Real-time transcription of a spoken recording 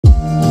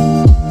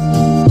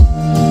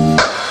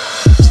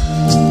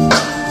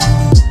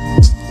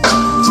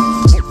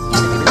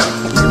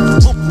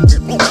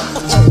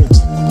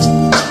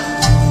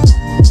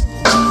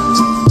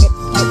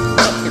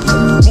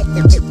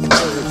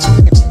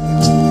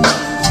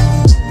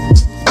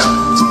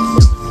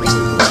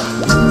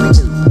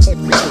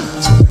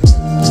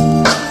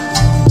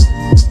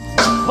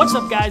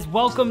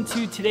welcome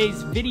to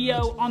today's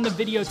video. On the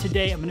video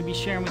today, I'm gonna be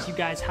sharing with you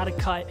guys how to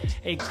cut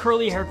a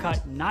curly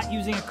haircut, not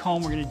using a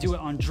comb. We're gonna do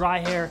it on dry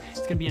hair. It's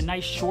gonna be a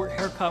nice short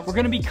haircut. We're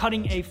gonna be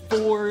cutting a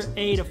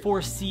 4A to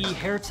 4C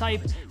hair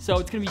type, so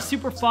it's gonna be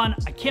super fun.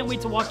 I can't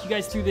wait to walk you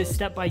guys through this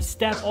step by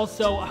step.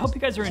 Also, I hope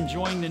you guys are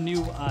enjoying the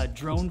new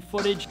drone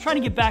footage. Trying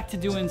to get back to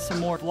doing some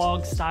more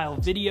vlog style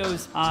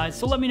videos,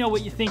 so let me know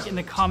what you think in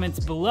the comments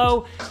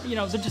below. You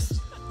know, they're just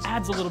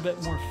adds a little bit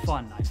more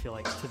fun, I feel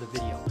like, to the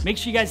video. Make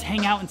sure you guys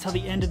hang out until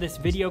the end of this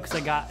video because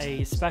I got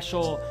a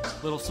special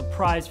little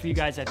surprise for you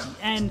guys at the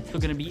end. We're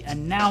gonna be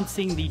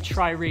announcing the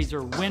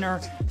TriRazor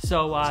winner,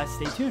 so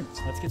stay tuned.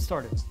 Let's get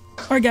started.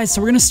 All right, guys, so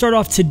we're gonna start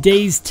off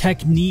today's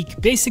technique.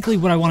 Basically,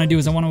 what I wanna do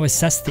is I wanna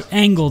assess the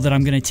angle that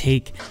I'm gonna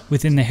take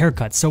within the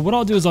haircut. So what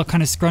I'll do is I'll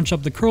kind of scrunch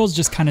up the curls,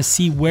 just kind of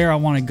see where I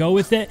wanna go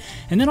with it,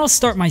 and then I'll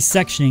start my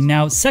sectioning.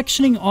 Now,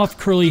 sectioning off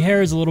curly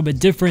hair is a little bit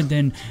different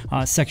than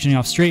sectioning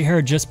off straight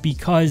hair, just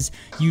because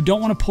you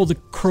don't wanna pull the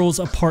curls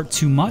apart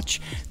too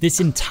much. This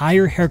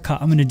entire haircut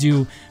I'm gonna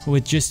do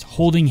with just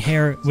holding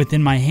hair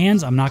within my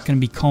hands. I'm not gonna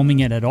be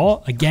combing it at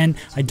all. Again,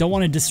 I don't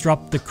wanna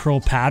disrupt the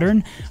curl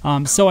pattern,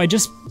 so I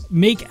just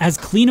make as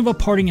clean of a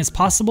parting as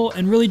possible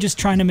and really just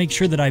trying to make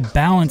sure that I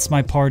balance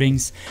my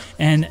partings,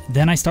 and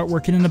then I start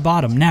working in the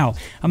bottom. Now,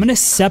 I'm gonna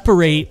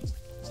separate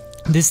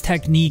this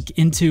technique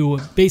into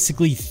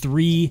basically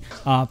three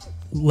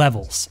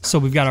levels. So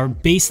we've got our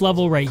base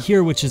level right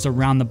here, which is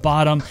around the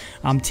bottom.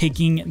 I'm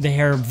taking the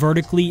hair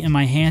vertically in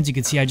my hands. You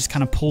can see I just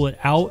kind of pull it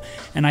out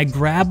and I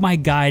grab my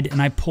guide and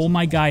I pull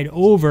my guide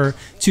over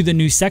to the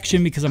new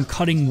section because I'm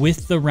cutting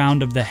with the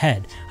round of the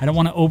head. I don't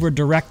want to over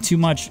direct too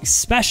much,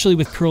 especially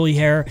with curly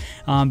hair,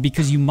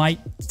 because you might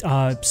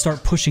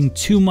start pushing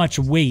too much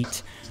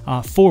weight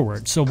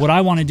forward. So what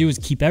I want to do is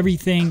keep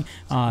everything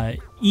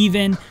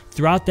even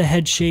throughout the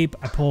head shape.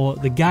 I pull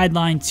the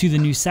guideline to the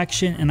new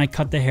section and I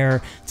cut the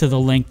hair to the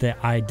length that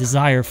I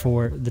desire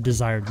for the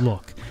desired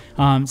look.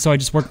 So I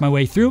just work my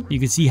way through. You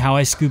can see how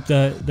I scoop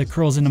the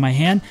curls into my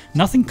hand.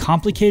 Nothing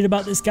complicated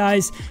about this,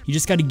 guys. You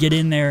just got to get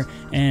in there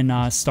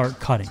and start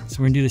cutting. So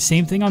we're gonna do the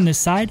same thing on this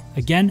side.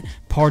 Again,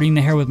 parting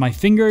the hair with my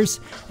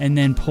fingers and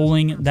then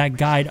pulling that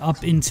guide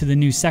up into the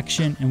new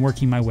section and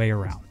working my way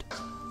around.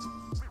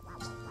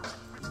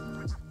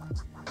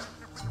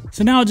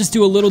 So now I'll just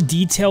do a little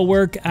detail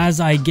work as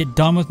I get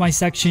done with my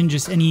section,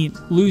 just any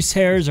loose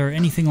hairs or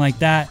anything like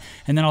that.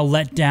 And then I'll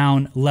let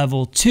down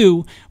level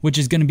 2, which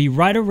is gonna be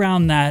right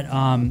around that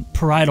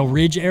parietal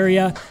ridge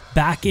area,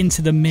 back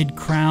into the mid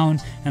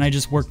crown, and I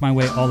just work my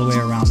way all the way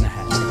around the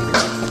head.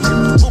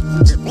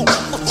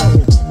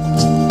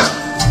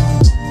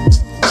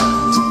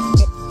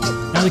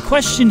 Now the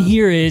question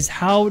here is,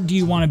 how do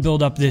you want to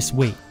build up this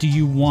weight? Do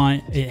you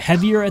want it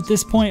heavier at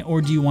this point or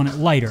do you want it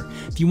lighter?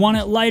 If you want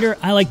it lighter,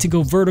 I like to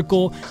go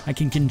vertical. I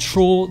can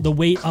control the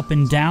weight up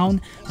and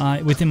down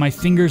within my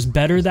fingers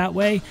better that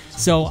way.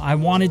 So I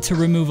wanted to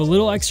remove a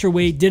little extra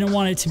weight, didn't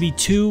want it to be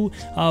too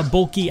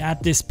bulky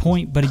at this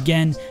point, but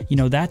again, you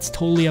know, that's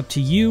totally up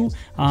to you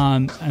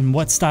and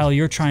what style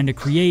you're trying to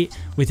create.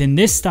 Within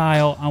this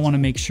style, I want to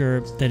make sure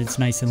that it's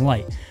nice and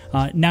light.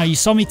 Now you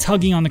saw me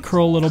tugging on the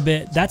curl a little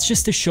bit. That's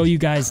just to show you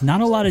guys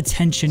not a lot of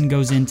tension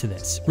goes into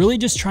this. Really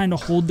just trying to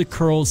hold the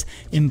curls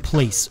in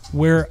place.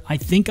 Where I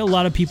think a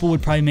lot of people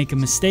would probably make a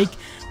mistake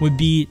would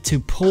be to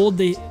pull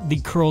the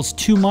curls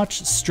too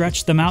much,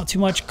 stretch them out too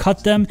much,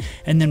 cut them,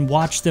 and then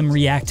watch them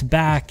react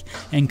back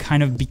and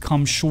kind of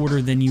become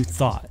shorter than you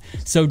thought.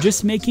 So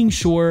just making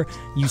sure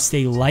you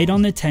stay light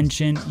on the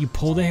tension, you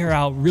pull the hair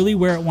out really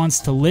where it wants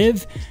to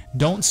live,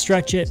 don't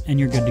stretch it, and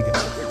you're good to go.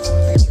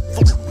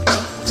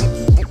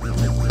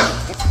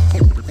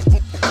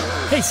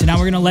 Okay, so now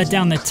we're gonna let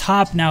down the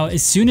top. Now,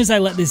 as soon as I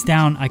let this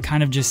down, I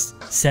kind of just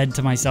said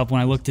to myself when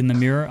I looked in the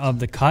mirror of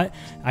the cut,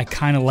 I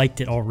kind of liked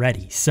it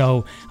already.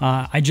 So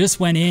I just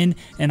went in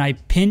and I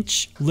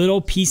pinch little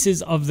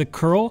pieces of the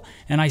curl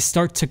and I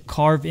start to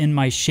carve in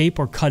my shape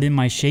or cut in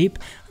my shape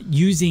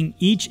using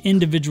each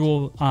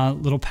individual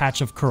little patch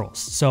of curls.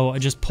 So I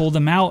just pull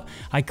them out.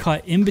 I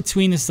cut in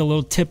between. This is a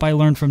little tip I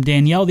learned from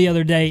Danielle the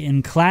other day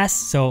in class.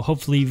 So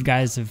hopefully you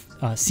guys have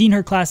seen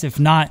her class. If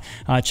not,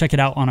 check it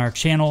out on our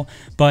channel.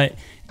 But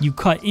you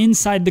cut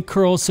inside the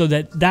curl so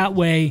that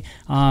way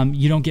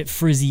you don't get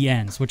frizzy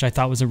ends, which I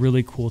thought was a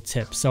really cool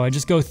tip. So I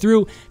just go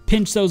through,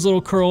 pinch those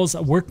little curls,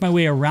 work my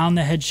way around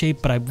the head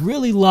shape, but I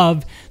really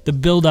love the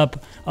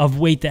buildup of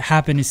weight that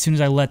happened as soon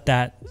as I let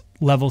that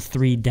level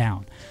 3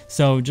 down.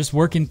 So just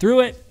working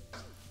through it,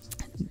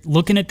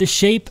 looking at the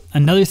shape.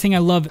 Another thing I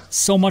love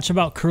so much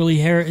about curly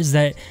hair is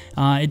that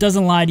it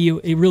doesn't lie to you.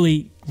 It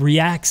really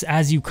reacts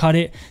as you cut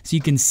it, so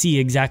you can see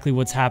exactly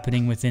what's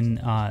happening within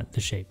the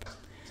shape.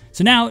 So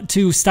So now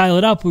to style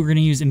it up, we're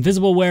gonna use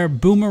Invisible Wear,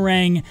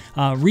 Boomerang,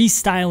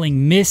 Restyling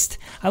Mist.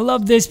 I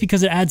love this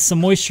because it adds some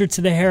moisture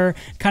to the hair,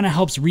 kind of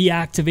helps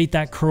reactivate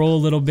that curl a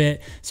little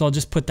bit. So I'll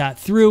just put that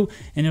through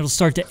and it'll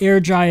start to air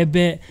dry a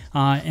bit.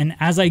 And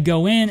as I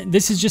go in,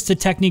 this is just a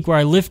technique where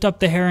I lift up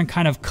the hair and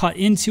kind of cut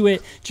into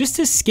it just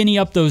to skinny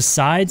up those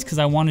sides because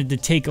I wanted to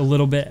take a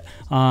little bit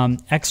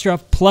extra,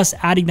 plus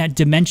adding that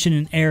dimension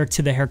and air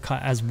to the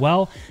haircut as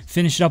well.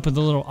 Finish it up with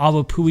a little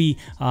Avapui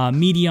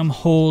medium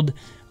hold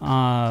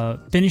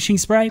finishing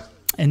spray,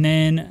 and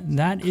then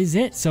that is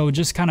it. So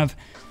just kind of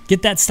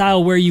get that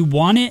style where you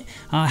want it.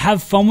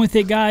 Have fun with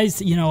it,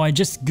 guys. You know, I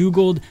just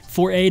Googled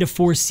 4A to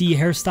 4C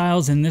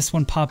hairstyles and this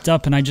one popped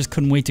up and I just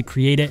couldn't wait to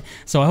create it.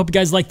 So I hope you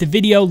guys liked the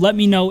video. Let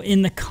me know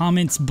in the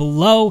comments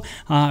below.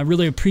 I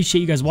really appreciate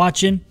you guys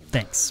watching.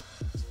 Thanks.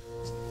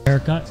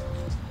 Haircut.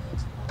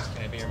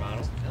 Can I be your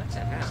model? I like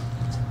that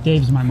hat.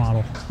 Dave's my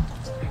model.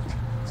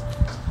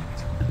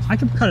 I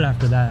can cut it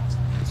after that.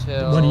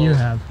 What do you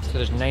have? So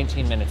there's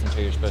 19 minutes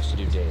until you're supposed to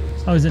do Dave.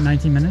 Oh, is it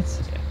 19 minutes?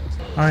 Yeah.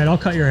 All right, I'll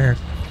cut your hair.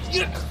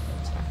 Yeah.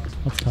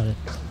 Let's cut it.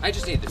 I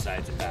just need the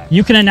sides and back.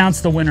 You can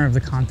announce the winner of the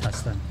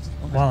contest then,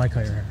 while I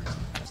cut your hair.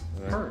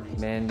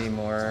 Mandy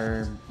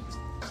Morgan.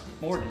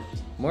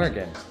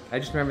 I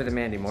just remember the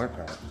Mandy Moore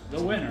part.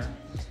 The winner.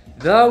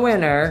 The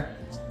winner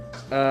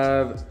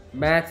of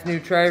Matt's new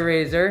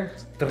TriRazor,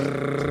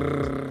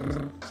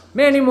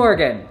 Mandy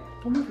Morgan.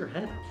 Don't move your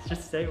head.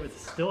 Just stay with a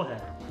still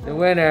head. The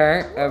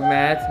winner of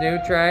Matt's new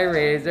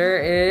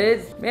TriRazor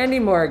is Mandy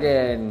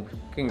Morgan.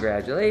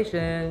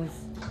 Congratulations.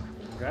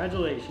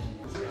 Congratulations.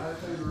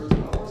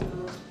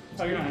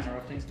 Oh, you're not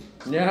interrupting.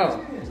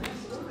 No.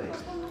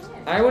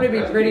 I want to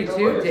be pretty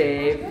too,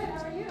 Dave.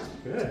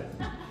 Good.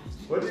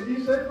 What did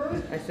you say,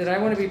 Brian? I said I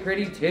want to be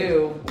pretty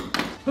too.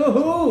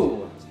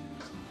 Hoo-hoo!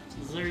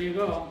 There you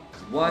go.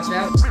 Watch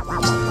out.